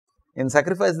In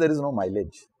sacrifice, there is no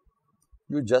mileage.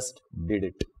 You just did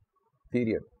it.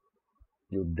 Period.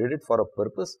 You did it for a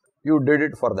purpose. You did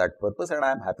it for that purpose, and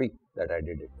I am happy that I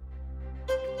did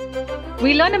it.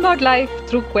 We learn about life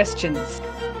through questions.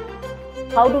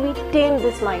 How do we tame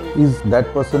this mind? Is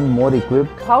that person more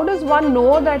equipped? How does one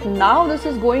know that now this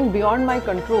is going beyond my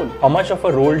control? How much of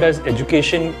a role does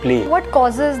education play? What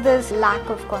causes this lack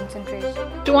of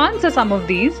concentration? To answer some of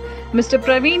these, Mr.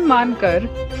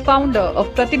 𝗦𝗰𝗿𝗶𝗳𝗶, founder of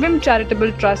Pratibimb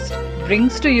Charitable Trust,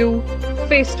 brings to you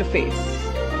Face to Face.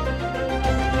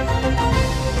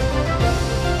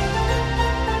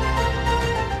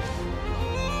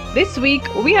 This week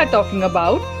we are talking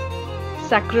about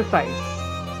sacrifice.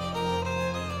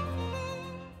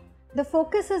 The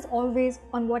focus is always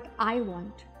on what I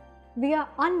want. We are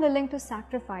unwilling to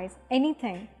sacrifice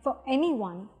anything for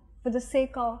anyone for the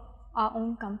sake of our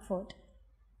own comfort.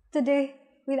 Today,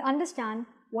 we'll understand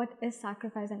what is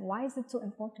sacrifice and why is it so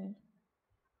important.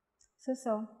 So,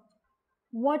 sir,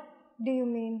 what do you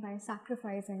mean by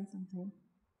sacrificing something?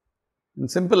 In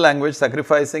simple language,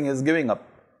 sacrificing is giving up.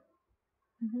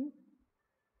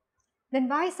 Then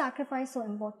why is sacrifice so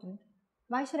important?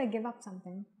 Why should I give up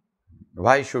something?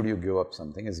 Why should you give up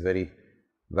something is very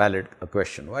valid a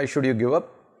question. Why should you give up?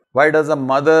 Why does a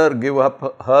mother give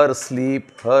up her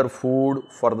sleep, her food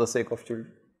for the sake of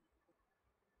children?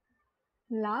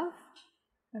 Love?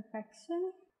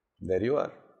 Affection? There you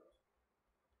are.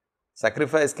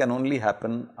 Sacrifice can only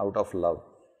happen out of love.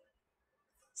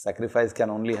 Sacrifice can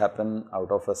only happen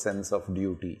out of a sense of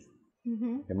duty.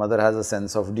 A mother has a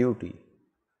sense of duty.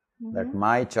 That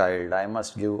my child, I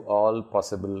must give all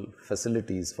possible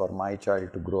facilities for my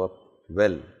child to grow up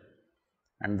well,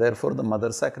 and therefore the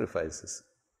mother sacrifices.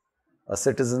 A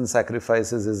citizen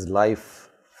sacrifices his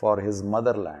life for his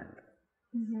motherland,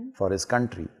 for his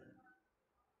country,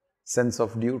 sense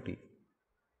of duty.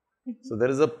 So there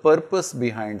is a purpose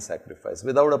behind sacrifice.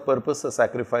 Without a purpose, a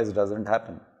sacrifice doesn't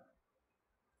happen.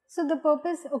 So the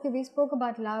purpose, okay, we spoke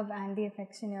about love and the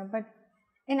affection here, but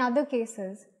in other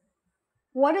cases,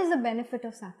 what is the benefit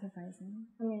of sacrificing?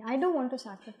 I mean, I don't want to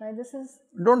sacrifice.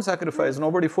 Don't sacrifice.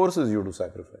 Nobody forces you to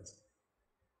sacrifice.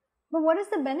 But what is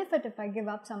the benefit if I give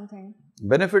up something?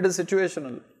 Benefit is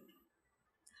situational.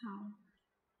 How?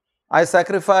 I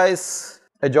sacrifice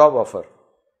a job offer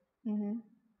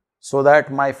so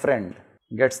that my friend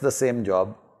gets the same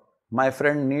job. My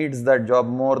friend needs that job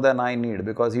more than I need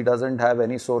because he doesn't have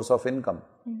any source of income.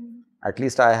 At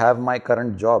least I have my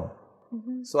current job.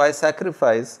 So I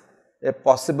sacrifice a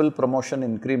possible promotion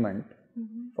increment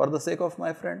for the sake of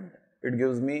my friend. It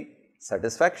gives me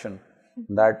satisfaction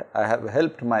that I have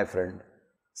helped my friend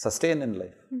sustain in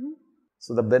life.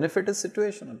 So the benefit is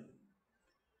situational.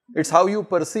 It's how you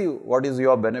perceive what is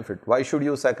your benefit. Why should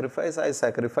you sacrifice? I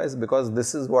sacrifice because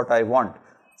this is what I want.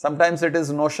 Sometimes it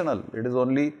is notional. It is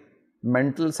only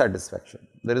mental satisfaction.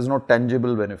 There is no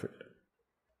tangible benefit.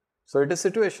 So it is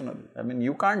situational. I mean,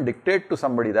 you can't dictate to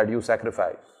somebody that you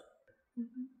sacrifice.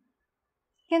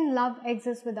 Can love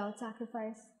exist without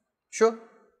sacrifice? Sure.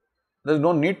 There is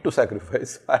no need to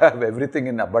sacrifice. I have everything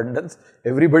in abundance.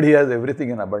 Everybody has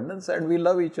everything in abundance and we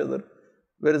love each other.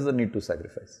 Where is the need to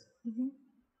sacrifice?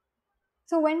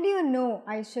 So when do you know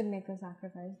I should make a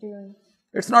sacrifice?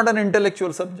 It's not an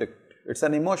intellectual subject. It's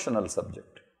an emotional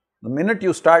subject. The minute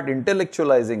you start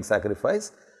intellectualizing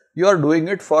sacrifice, you are doing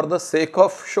it for the sake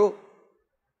of show.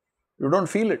 You don't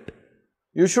feel it.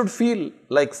 You should feel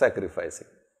like sacrificing.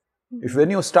 If when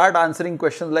you start answering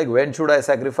questions like when should I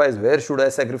sacrifice, where should I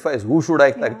sacrifice, who should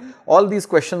I sacrifice, all these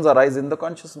questions arise in the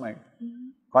conscious mind.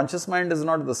 Conscious mind is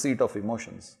not the seat of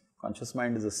emotions. Conscious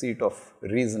mind is the seat of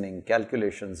reasoning,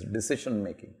 calculations, decision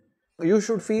making. You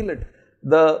should feel it.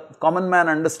 The common man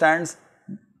understands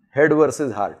head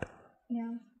versus heart.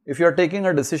 If you are taking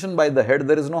a decision by the head,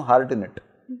 there is no heart in it.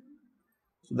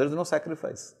 So there is no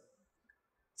sacrifice.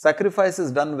 Sacrifice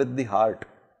is done with the heart.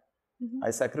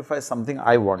 I sacrifice something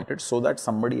I wanted so that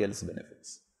somebody else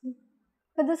benefits.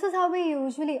 But this is how we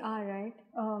usually are, right?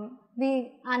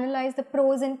 We analyze the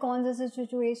pros and cons of the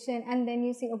situation and then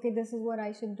you say, okay, this is what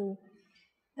I should do.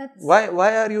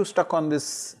 Why are you stuck on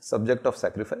this subject of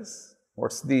sacrifice?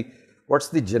 What's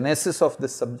the genesis of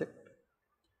this subject?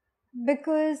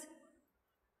 Because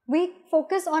I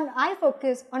focus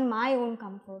on my own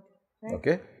comfort, right?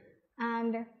 Okay.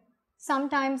 And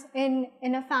sometimes in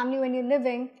a family when you're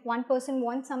living, one person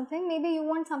wants something, maybe you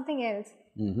want something else.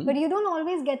 But you don't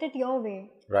always get it your way.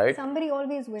 Right. Somebody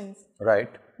always wins. Right.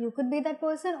 You could be that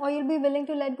person or you'll be willing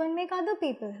to let go and make other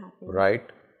people happy. Right.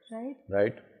 Right.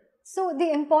 Right. So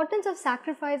the importance of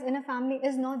sacrifice in a family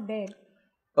is not there.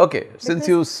 Okay, since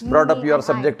you brought up your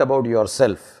subject about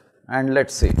yourself, and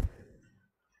let's say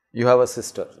You have a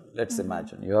sister, let's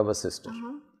imagine, you have a sister.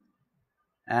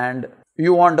 And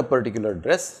you want a particular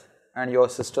dress and your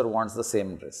sister wants the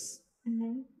same dress,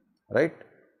 right?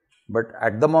 But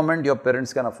at the moment, your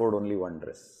parents can afford only one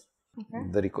dress.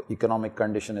 The economic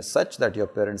condition is such that your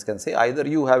parents can say either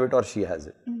you have it or she has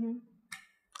it.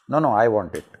 No, no, I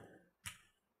want it.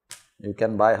 You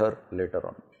can buy her later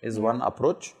on, is one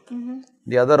approach.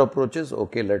 The other approach is,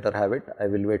 okay, let her have it, I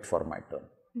will wait for my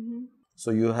turn.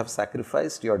 So you have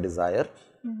sacrificed your desire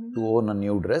to own a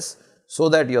new dress so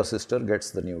that your sister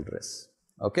gets the new dress.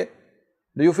 Okay?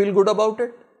 Do you feel good about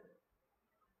it?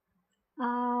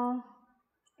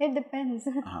 It depends.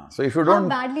 So if you don't,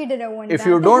 how badly did I want that? If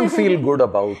you don't feel good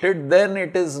about it, then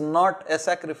it is not a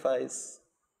sacrifice.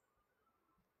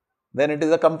 Then it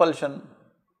is a compulsion.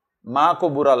 माँ को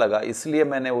बुरा लगा इसलिए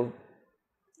मैंने वो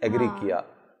agree किया,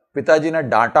 पिताजी ने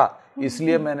डांटा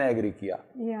इसलिए मैंने एग्री किया.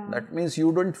 That means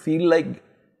you don't feel like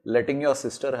letting your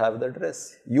sister have the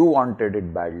dress. You wanted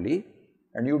it badly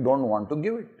and you don't want to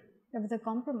give it. It was a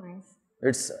compromise.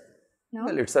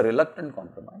 Well, it's a reluctant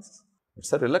compromise.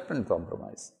 It's a reluctant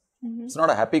compromise. It's not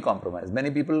a happy compromise.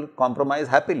 Many people compromise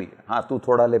happily. हाँ तू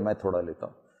थोड़ा ले मैं थोड़ा लेता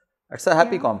हूँ. It's a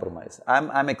happy compromise.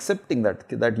 I'm accepting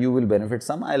that you will benefit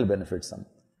some, I'll benefit some.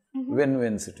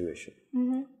 Win-win situation.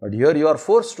 But here you are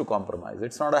forced to compromise.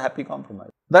 It's not a happy compromise.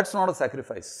 That's not a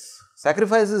sacrifice.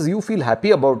 Sacrifice is you feel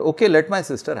happy about, okay, let my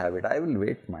sister have it. I will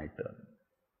wait my turn.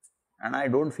 And I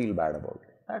don't feel bad about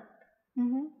it. That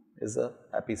is a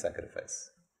happy sacrifice.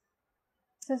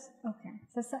 So, okay.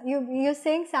 So you're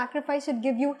saying sacrifice should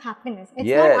give you happiness. It's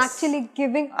Yes. not actually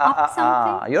giving up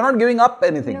something. You're not giving up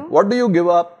anything. No. What do you give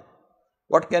up?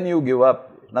 What can you give up?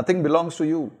 Nothing belongs to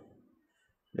you.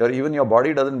 Even your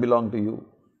body doesn't belong to you.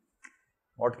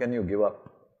 What can you give up?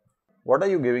 What are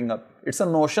you giving up? It's a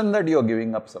notion that you're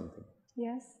giving up something.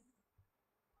 Yes.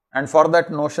 And for that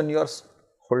notion, you're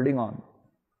holding on.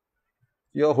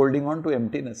 You're holding on to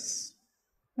emptiness.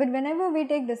 But whenever we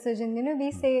take decisions,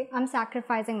 we say, I'm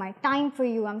sacrificing my time for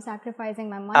you, I'm sacrificing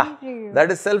my money for you.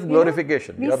 That is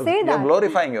self-glorification. We say that. You're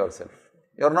glorifying yourself.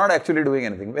 You're not actually doing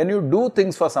anything. When you do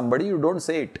things for somebody, you don't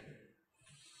say it.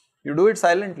 You do it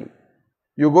silently.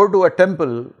 You go to a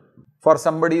temple for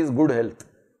somebody's good health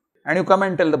and you come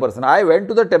and tell the person, I went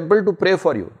to the temple to pray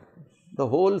for you. The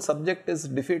whole subject is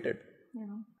defeated.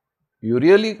 You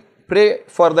really pray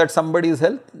for that somebody's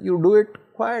health, you do it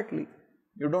quietly.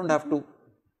 You don't have to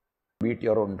beat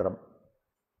your own drum.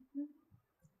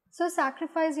 So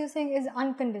sacrifice, you're saying, is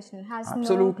unconditional, has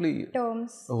Absolutely. no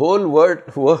terms. The whole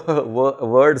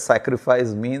word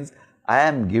sacrifice means I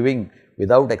am giving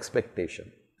without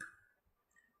expectation.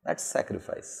 That's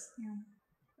sacrifice.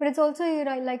 But it's also,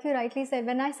 like you rightly said,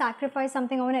 when I sacrifice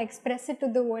something, I want to express it to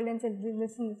the world and say,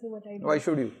 listen, this is what I do. Why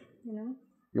should you?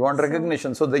 You want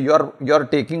recognition. So you are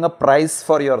taking a price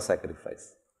for your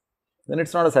sacrifice. Then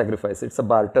it's not a sacrifice, it's a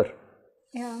barter.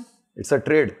 It's a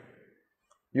trade.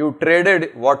 You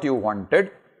traded what you wanted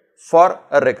for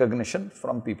a recognition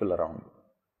from people around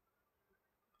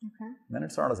you. Then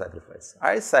it's not a sacrifice.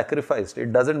 I sacrificed.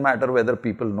 It doesn't matter whether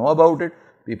people know about it,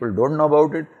 people don't know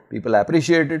about it, people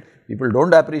appreciate it, people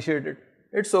don't appreciate it.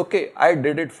 It's okay. I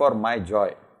did it for my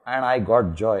joy and I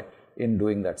got joy in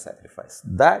doing that sacrifice.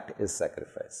 That is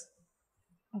sacrifice.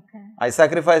 I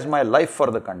sacrificed my life for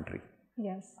the country.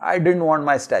 I didn't want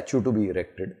my statue to be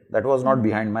erected. That was not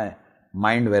behind my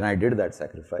mind when I did that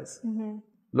sacrifice.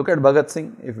 Look at Bhagat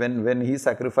Singh, when he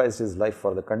sacrificed his life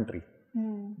for the country.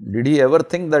 Did he ever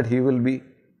think that he will be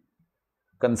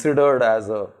considered as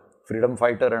a freedom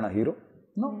fighter and a hero?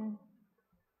 No.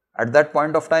 At that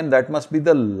point of time, that must be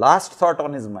the last thought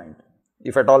on his mind,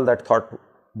 if at all that thought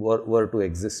were to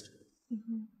exist.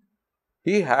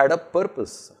 He had a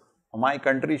purpose. My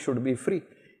country should be free.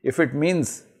 If it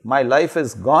means my life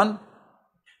is gone,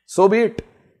 so be it.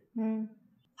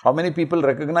 How many people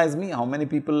recognize me, how many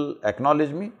people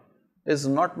acknowledge me is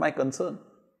not my concern.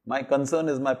 My concern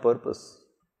is my purpose.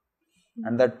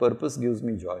 And that purpose gives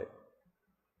me joy.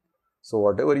 So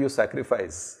whatever you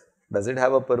sacrifice, does it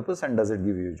have a purpose and does it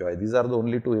give you joy? These are the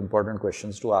only two important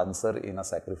questions to answer in a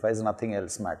sacrifice. Nothing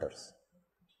else matters.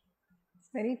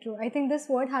 Very true. I think this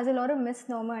word has a lot of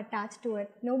misnomer attached to it.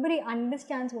 Nobody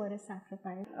understands what is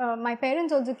sacrifice. My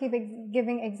parents also keep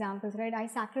giving examples, right? I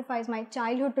sacrificed my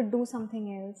childhood to do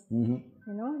something else.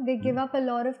 They give up a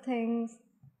lot of things.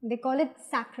 They call it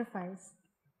sacrifice.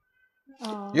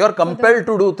 You are compelled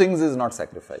to do things is not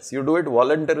sacrifice. You do it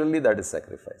voluntarily, that is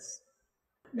sacrifice.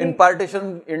 In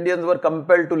partition, Indians were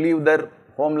compelled to leave their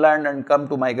homeland and come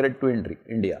to migrate to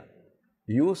India.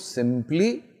 You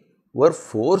simply were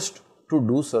forced to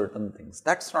do certain things.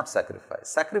 That's not sacrifice.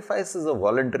 Sacrifice is a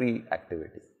voluntary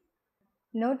activity.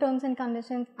 no terms and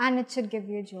conditions, and it should give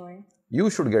you joy. You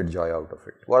should get joy out of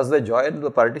it. Was there joy in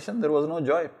the partition? There was no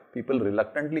joy. People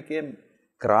reluctantly came,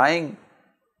 crying,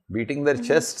 beating their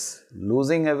chests,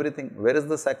 losing everything. Where is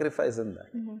the sacrifice in that?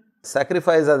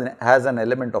 Sacrifice has an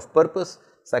element of purpose.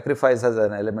 Sacrifice has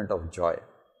an element of joy.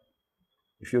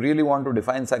 If you really want to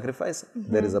define sacrifice,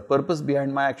 there is a purpose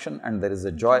behind my action and there is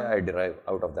a joy I derive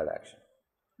out of that action.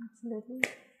 Absolutely.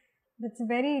 That's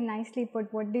very nicely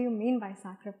put. What do you mean by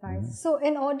sacrifice? So,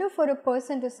 in order for a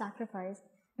person to sacrifice,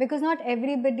 because not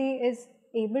everybody is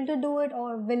able to do it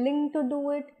or willing to do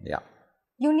it,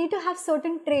 you need to have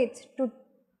certain traits to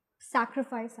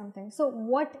sacrifice something. So,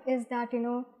 what is that,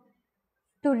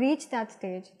 to reach that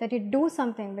stage, that you do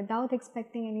something without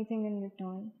expecting anything in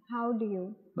return? How do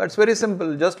you? That's very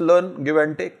simple. Just learn give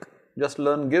and take. Just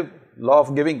learn give. Law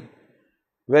of giving.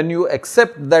 When you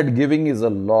accept that giving is a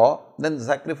law, then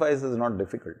sacrifice is not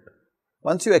difficult.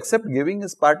 Once you accept giving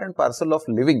is part and parcel of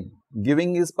living,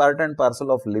 giving is part and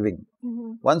parcel of living.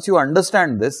 Once you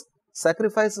understand this,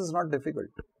 sacrifice is not difficult.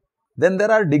 Then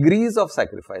there are degrees of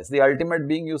sacrifice. The ultimate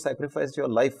being you sacrifice your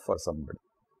life for somebody.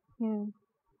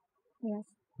 Yes.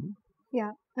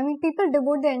 Yeah. I mean, people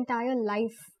devote their entire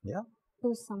life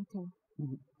to something.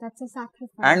 That's a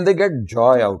sacrifice. And they get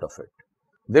joy out of it.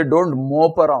 They don't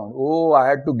mope around. Oh, I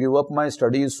had to give up my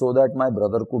studies so that my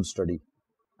brother could study.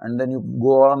 And then you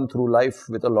go on through life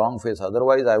with a long face.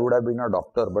 Otherwise, I would have been a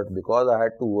doctor. But because I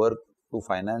had to work to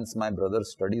finance my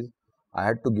brother's studies, I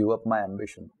had to give up my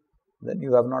ambition. Then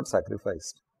you have not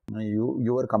sacrificed.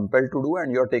 You were compelled to do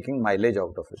and you are taking mileage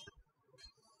out of it.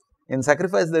 In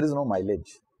sacrifice, there is no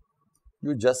mileage.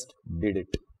 You just did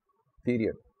it.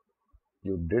 Period.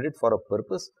 You did it for a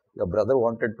purpose. Your brother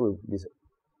wanted to be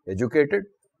educated.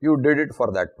 You did it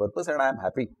for that purpose and I am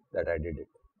happy that I did it.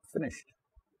 Finished.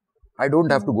 I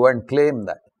don't have to go and claim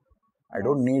that. I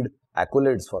don't need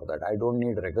accolades for that. I don't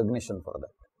need recognition for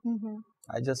that.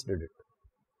 I just did it.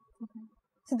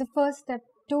 So the first step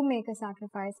to make a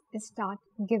sacrifice is start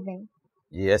giving.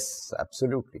 Yes,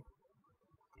 absolutely.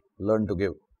 Learn to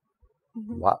give.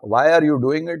 Why are you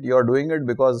doing it? You are doing it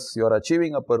because you are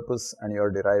achieving a purpose and you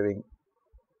are deriving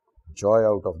joy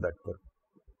out of that purpose.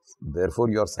 Therefore,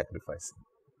 you are sacrificing.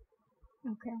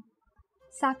 Okay.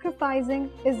 Sacrificing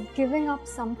is giving up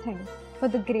something for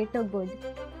the greater good.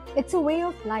 It's a way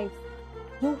of life.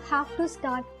 You have to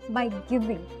start by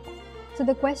giving. So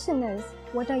the question is,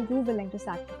 what are you willing to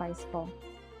sacrifice for?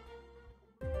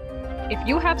 If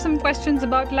you have some questions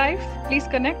about life, please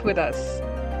connect with us.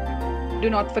 Do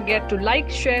not forget to like,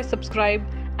 share, subscribe,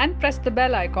 and press the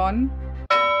bell icon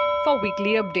for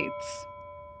weekly updates.